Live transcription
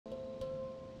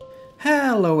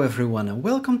Hello everyone and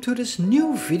welcome to this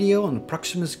new video on the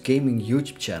Proximus Gaming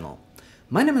YouTube channel.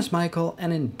 My name is Michael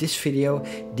and in this video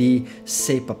the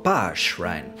Sepapa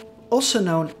Shrine, also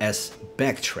known as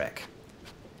Backtrack.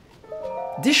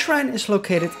 This shrine is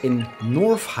located in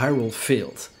North Hyrule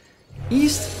Field,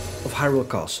 east of Hyrule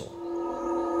Castle.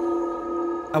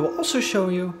 I will also show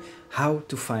you how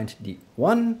to find the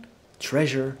one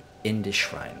treasure in this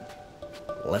shrine.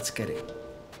 Let's get in.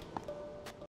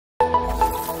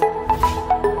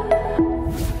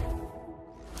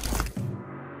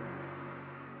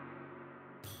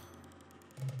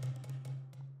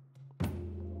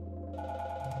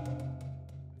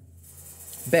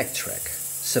 Backtrack,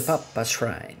 Sepapa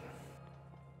Shrine.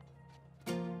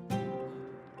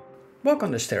 Walk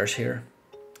on the stairs here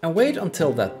and wait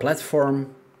until that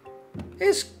platform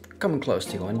is coming close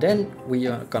to you, and then we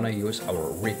are gonna use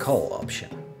our recall option.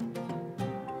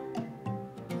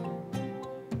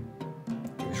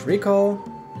 Use recall,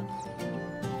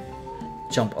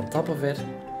 jump on top of it,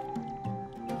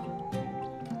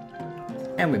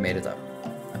 and we made it up.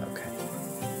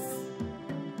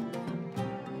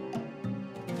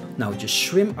 Now just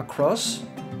swim across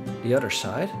the other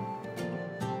side.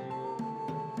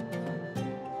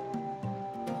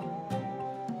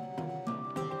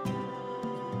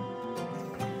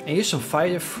 And use some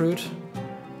fire fruit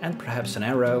and perhaps an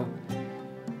arrow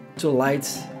to light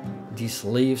these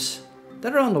leaves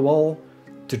that are on the wall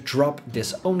to drop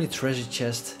this only treasure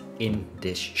chest in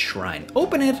this shrine.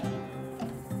 Open it,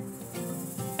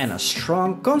 and a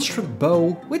strong construct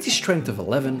bow with the strength of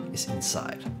 11 is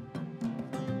inside.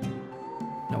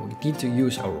 Now we need to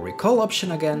use our recall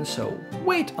option again, so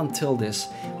wait until this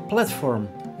platform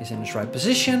is in its right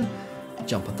position,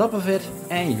 jump on top of it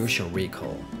and use your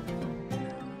recall.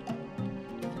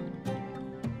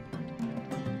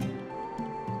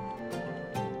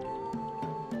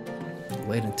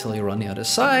 Wait until you're on the other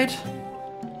side.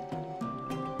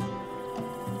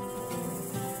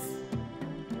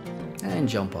 And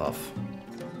jump off.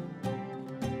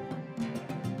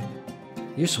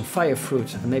 Use some fire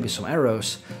fruit and maybe some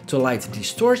arrows to light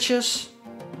these torches.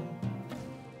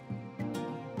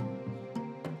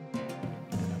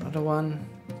 And another one.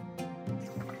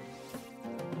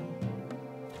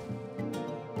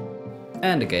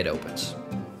 And the gate opens.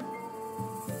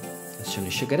 As soon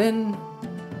as you get in,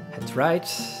 head right.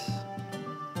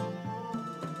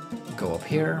 Go up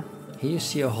here. Here you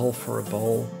see a hole for a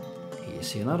bowl. Here you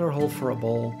see another hole for a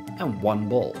bowl and one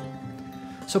bowl.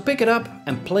 So pick it up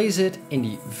and place it in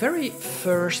the very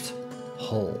first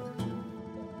hole.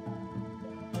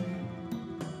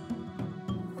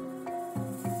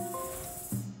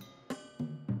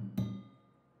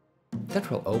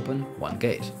 That will open one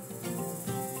gate.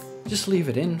 Just leave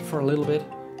it in for a little bit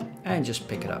and just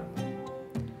pick it up.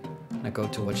 Now go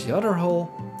towards the other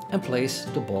hole and place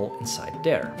the ball inside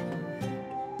there.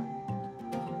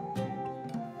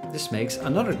 This makes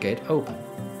another gate open.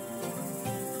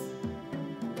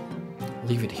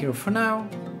 Leave it here for now.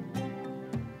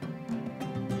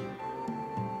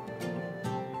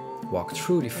 Walk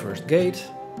through the first gate,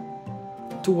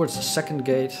 towards the second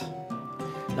gate.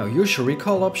 Now use your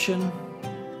recall option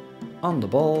on the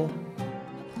ball.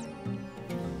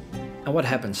 And what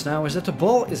happens now is that the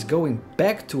ball is going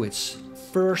back to its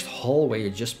first hole where you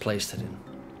just placed it in.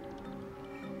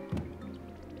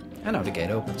 And now the gate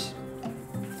opens.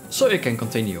 So you can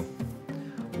continue.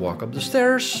 Walk up the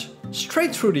stairs,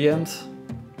 straight through the end.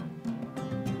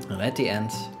 And at the end,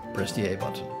 press the A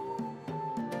button.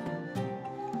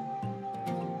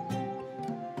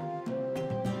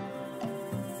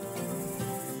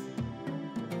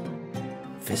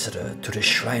 Visitor to the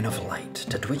Shrine of Light,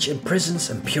 that which imprisons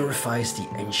and purifies the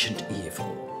ancient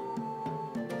evil.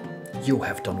 You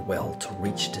have done well to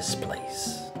reach this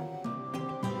place.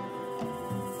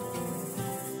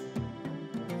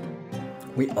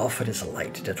 We offer this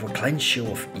light that will cleanse you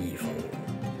of evil.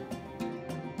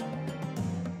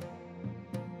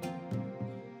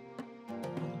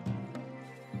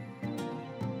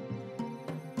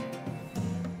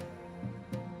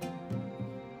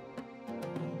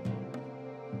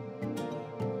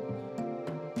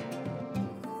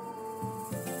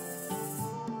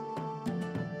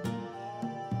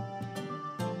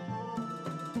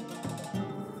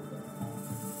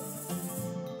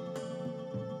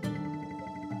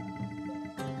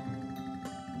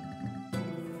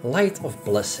 Light of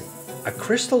Blessing, a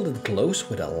crystal that glows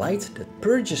with a light that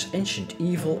purges ancient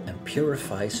evil and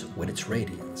purifies with its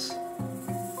radiance.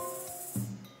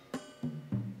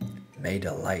 May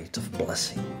the light of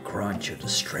blessing grant you the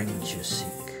strength you seek.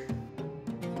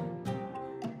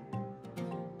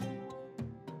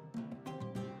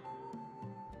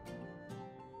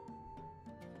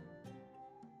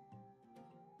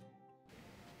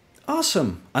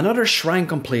 Awesome, another shrine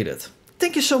completed.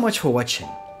 Thank you so much for watching.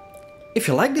 If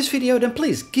you like this video, then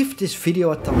please give this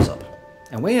video a thumbs up.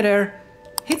 And when you're there,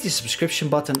 hit the subscription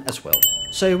button as well,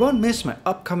 so you won't miss my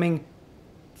upcoming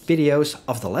videos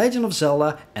of The Legend of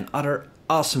Zelda and other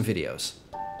awesome videos.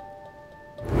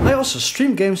 I also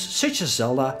stream games such as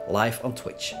Zelda live on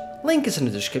Twitch. Link is in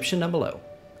the description down below.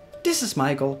 This is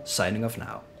Michael signing off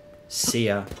now. See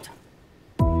ya.